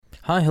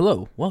Hi,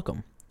 hello,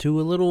 welcome to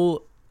a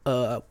little,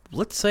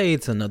 let's say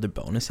it's another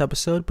bonus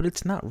episode, but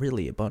it's not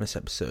really a bonus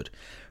episode.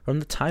 From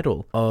the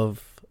title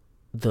of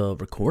the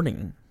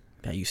recording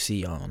that you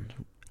see on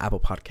Apple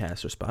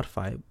Podcasts or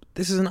Spotify,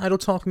 this is an Idle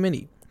Talk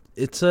Mini.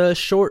 It's a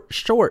short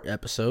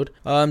episode.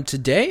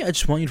 Today, I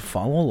just want you to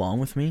follow along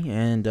with me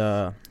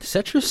and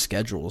set your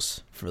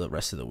schedules for the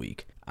rest of the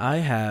week. I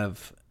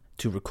have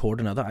to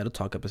record another Idle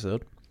Talk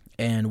episode.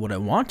 And what I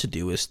want to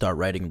do is start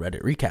writing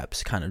Reddit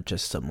recaps, kind of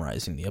just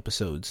summarizing the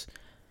episodes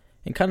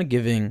and kind of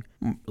giving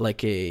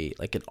like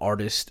an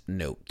artist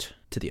note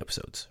to the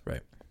episodes,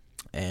 right?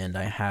 And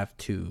I have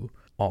to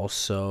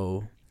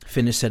also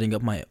finish setting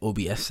up my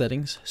OBS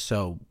settings.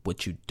 So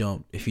if you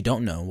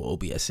don't know what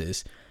OBS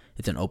is,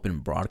 it's an open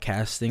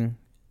broadcasting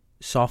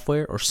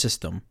software or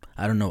system.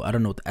 I don't know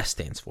what the S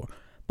stands for,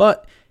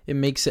 but it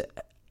makes it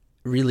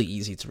really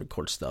easy to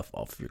record stuff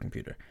off of your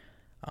computer.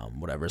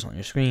 Whatever's on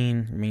your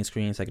screen, your main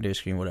screen, secondary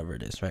screen, whatever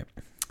it is, right?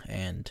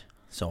 And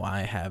so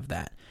I have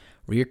that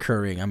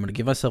reoccurring. I'm going to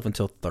give myself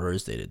until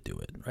Thursday to do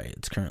it, right?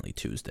 It's currently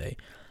Tuesday.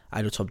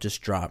 Idle Talk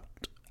just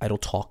dropped.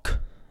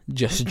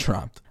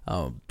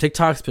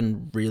 TikTok's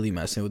been really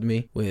messing with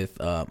me with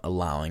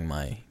allowing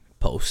my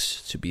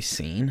posts to be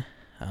seen.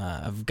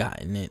 I've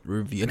gotten it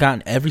reviewed. I've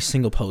gotten every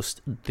single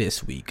post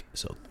this week,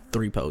 so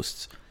 3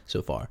 posts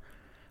so far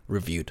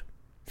reviewed.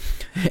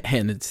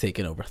 And it's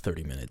taken over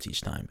 30 minutes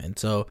each time. And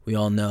so we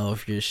all know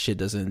if your shit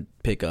doesn't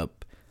pick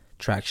up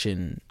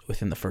traction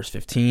within the first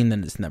 15,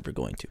 then it's never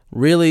going to.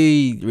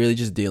 Really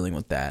just dealing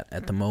with that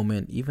at the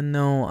moment, even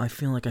though I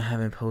feel like I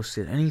haven't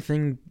posted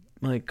anything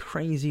like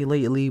crazy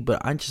lately,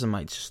 but I just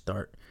might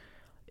start,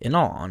 in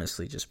all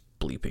honesty, just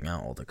bleeping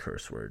out all the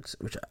curse words,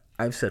 which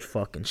I've said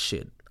fucking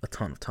shit a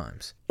ton of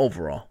times.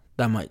 Overall,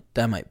 that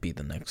might be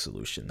the next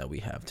solution that we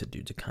have to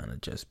do to kind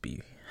of just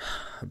be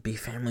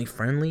family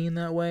friendly in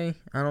that way.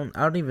 I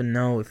don't even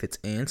know if it's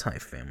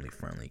anti-family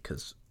friendly,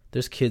 because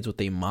there's kids with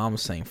their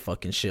moms saying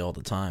fucking shit all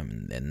the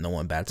time and no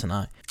one bats an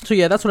eye. So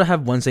yeah, that's what I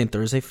have Wednesday and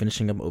Thursday,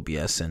 finishing up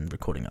OBS and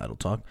recording Idle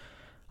Talk.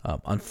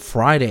 On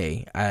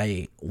Friday,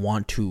 I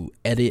want to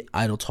edit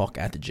Idle Talk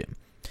at the gym.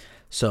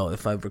 So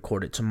if I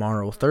record it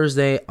tomorrow,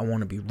 Thursday, I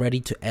want to be ready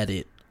to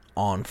edit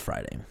on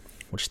Friday,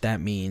 which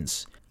that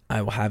means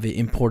I will have it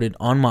imported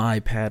on my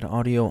iPad,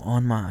 audio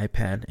on my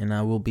iPad, and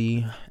I will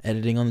be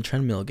editing on the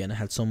treadmill again. I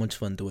had so much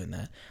fun doing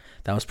that.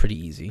 That was pretty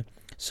easy.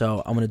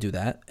 So I'm going to do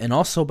that. And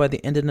also by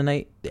the end of the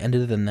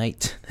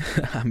night,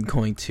 I'm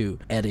going to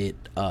edit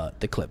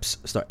the clips,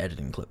 start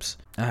editing clips.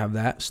 I have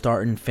that,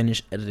 start and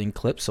finish editing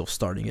clips, so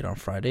starting it on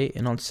Friday.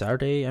 And on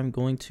Saturday, I'm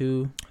going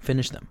to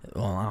finish them.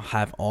 Well, I'll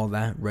have all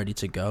that ready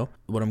to go.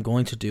 What I'm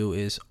going to do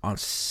is on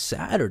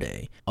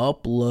Saturday,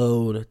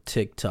 upload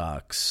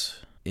TikToks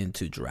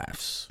into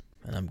drafts.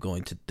 And I'm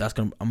going to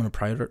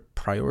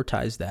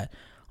prioritize that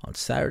on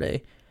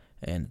Saturday.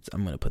 And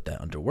I'm going to put that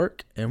under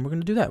work, and we're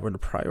going to do that. We're going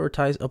to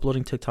prioritize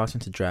uploading TikToks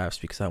into drafts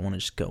because I want to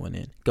just go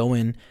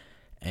in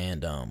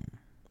and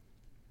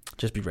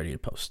just be ready to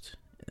post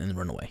and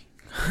run away.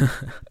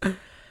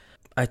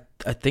 I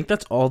think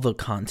that's all the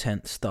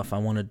content stuff I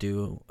want to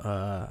do.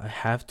 I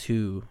have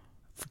to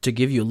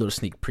give you a little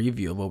sneak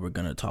preview of what we're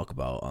going to talk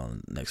about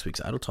on next week's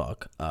Idle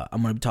Talk.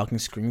 I'm going to be talking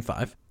Scream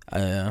 5.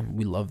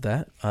 We love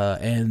that.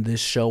 And this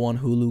show on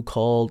Hulu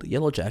called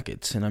Yellow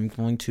Jackets, and I'm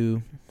going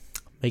to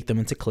make them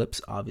into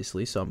clips,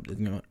 obviously, so I'm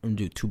going to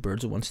do 2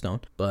 birds with 1 stone.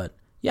 But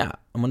yeah,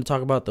 I'm going to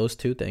talk about those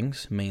 2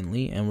 things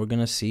mainly, and we're going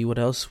to see what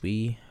else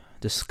we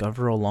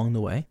discover along the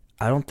way.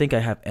 I don't think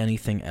I have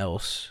anything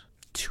else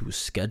to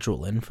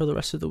schedule in for the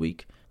rest of the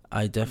week.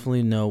 I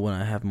definitely know when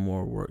I have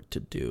more work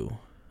to do,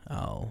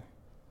 I'll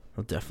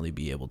definitely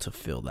be able to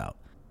fill out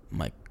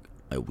my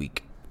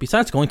week.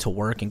 Besides going to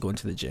work and going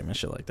to the gym and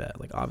shit like that,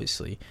 like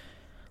obviously,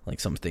 like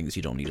some things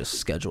you don't need to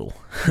schedule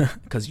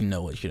because you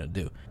know what you're gonna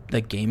do.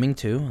 Like gaming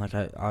too, like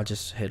I'll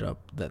just hit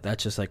up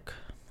that's just like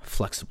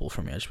flexible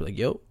for me. I just be like,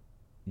 yo,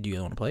 do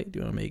you want to play? Do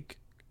you want to make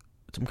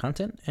some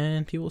content?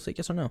 And people will say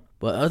yes or no.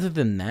 But other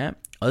than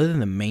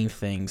the main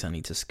things I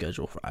need to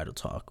schedule for Idle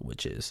Talk,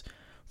 which is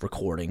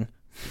recording,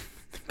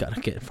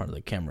 gotta get in front of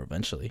the camera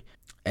eventually,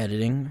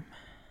 editing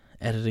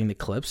the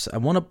clips. I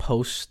want to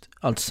post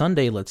on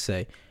Sunday, let's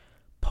say,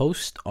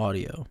 post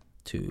audio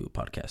to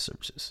podcast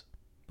services.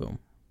 Boom.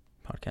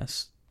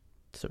 Podcast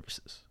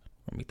services.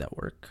 We'll make that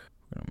work.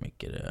 We're gonna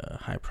make it a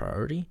high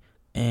priority,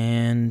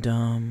 and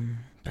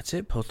that's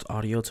it. Post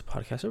audio to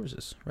podcast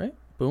services, right?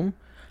 Boom.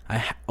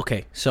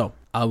 Okay. So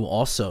I will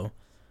also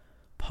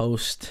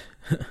post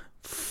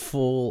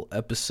full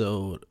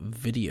episode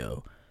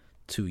video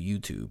to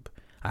YouTube.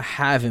 I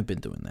haven't been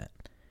doing that.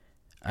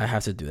 I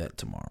have to do that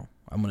tomorrow.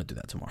 I'm gonna do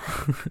that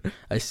tomorrow.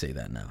 I say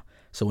that now.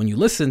 So when you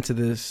listen to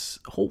this,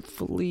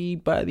 hopefully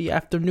by the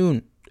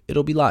afternoon,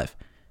 it'll be live.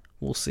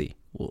 We'll see.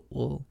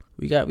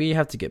 We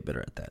have to get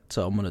better at that.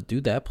 So I'm gonna do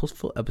that, post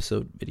full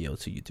episode video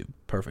to YouTube.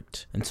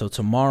 Perfect. And so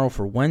tomorrow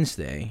for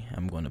Wednesday,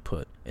 I'm gonna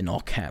put in all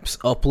caps,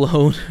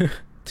 upload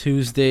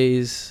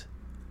Tuesday's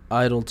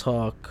Idle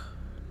Talk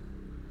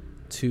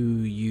to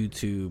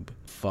YouTube.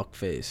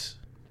 Fuckface.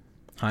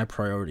 High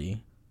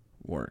priority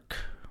work.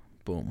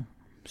 Boom.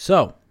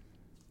 So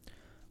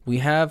we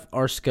have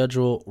our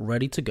schedule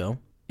ready to go.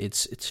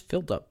 It's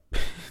filled up.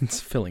 It's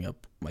filling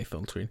up my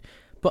phone screen.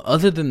 But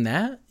other than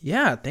that,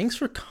 yeah, thanks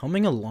for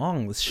coming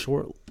along this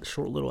short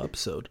little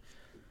episode.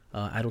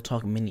 Idle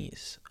Talk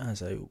Minis,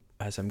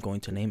 as I'm going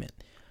to name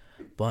it.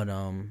 But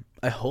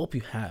I hope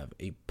you have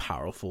a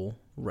powerful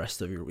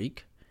rest of your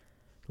week.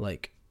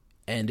 Like,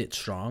 end it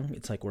strong.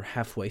 It's like we're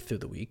halfway through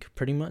the week,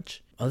 pretty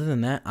much. Other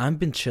than that, I've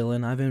been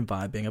chilling. I've been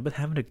vibing. I've been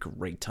having a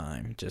great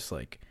time, just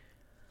like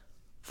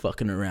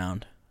fucking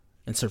around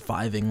and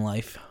surviving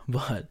life.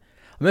 But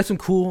I met some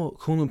cool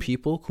new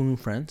people, cool new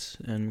friends,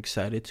 and I'm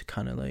excited to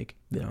kind of like,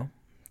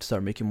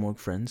 start making more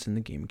friends in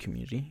the gaming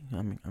community.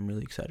 I'm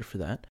really excited for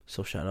that.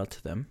 So shout out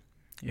to them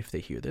if they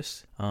hear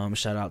this.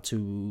 Shout out to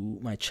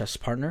my chess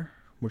partner.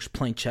 We're just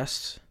playing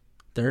chess.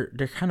 They're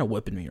kind of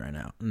whipping me right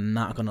now.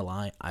 Not gonna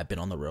lie, I've been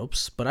on the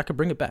ropes, but I could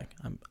bring it back.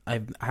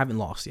 I haven't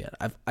lost yet.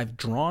 I've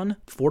drawn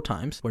 4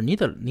 times where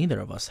neither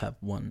of us have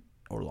won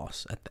or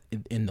lost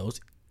in those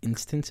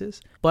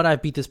instances. But I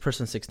beat this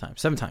person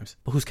 7 times.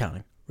 But who's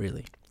counting?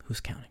 Really? Who's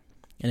counting?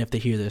 And if they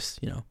hear this,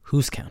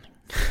 who's counting?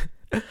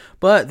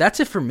 But that's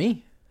it for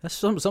me. That's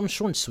something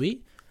short and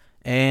sweet.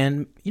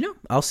 And,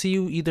 I'll see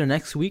you either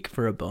next week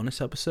for a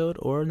bonus episode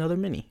or another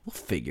mini. We'll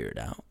figure it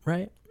out,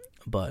 right?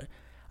 But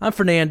I'm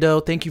Fernando.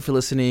 Thank you for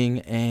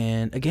listening.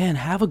 And again,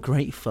 have a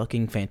great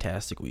fucking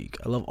fantastic week.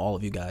 I love all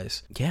of you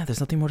guys. Yeah,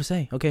 there's nothing more to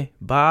say. Okay,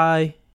 bye.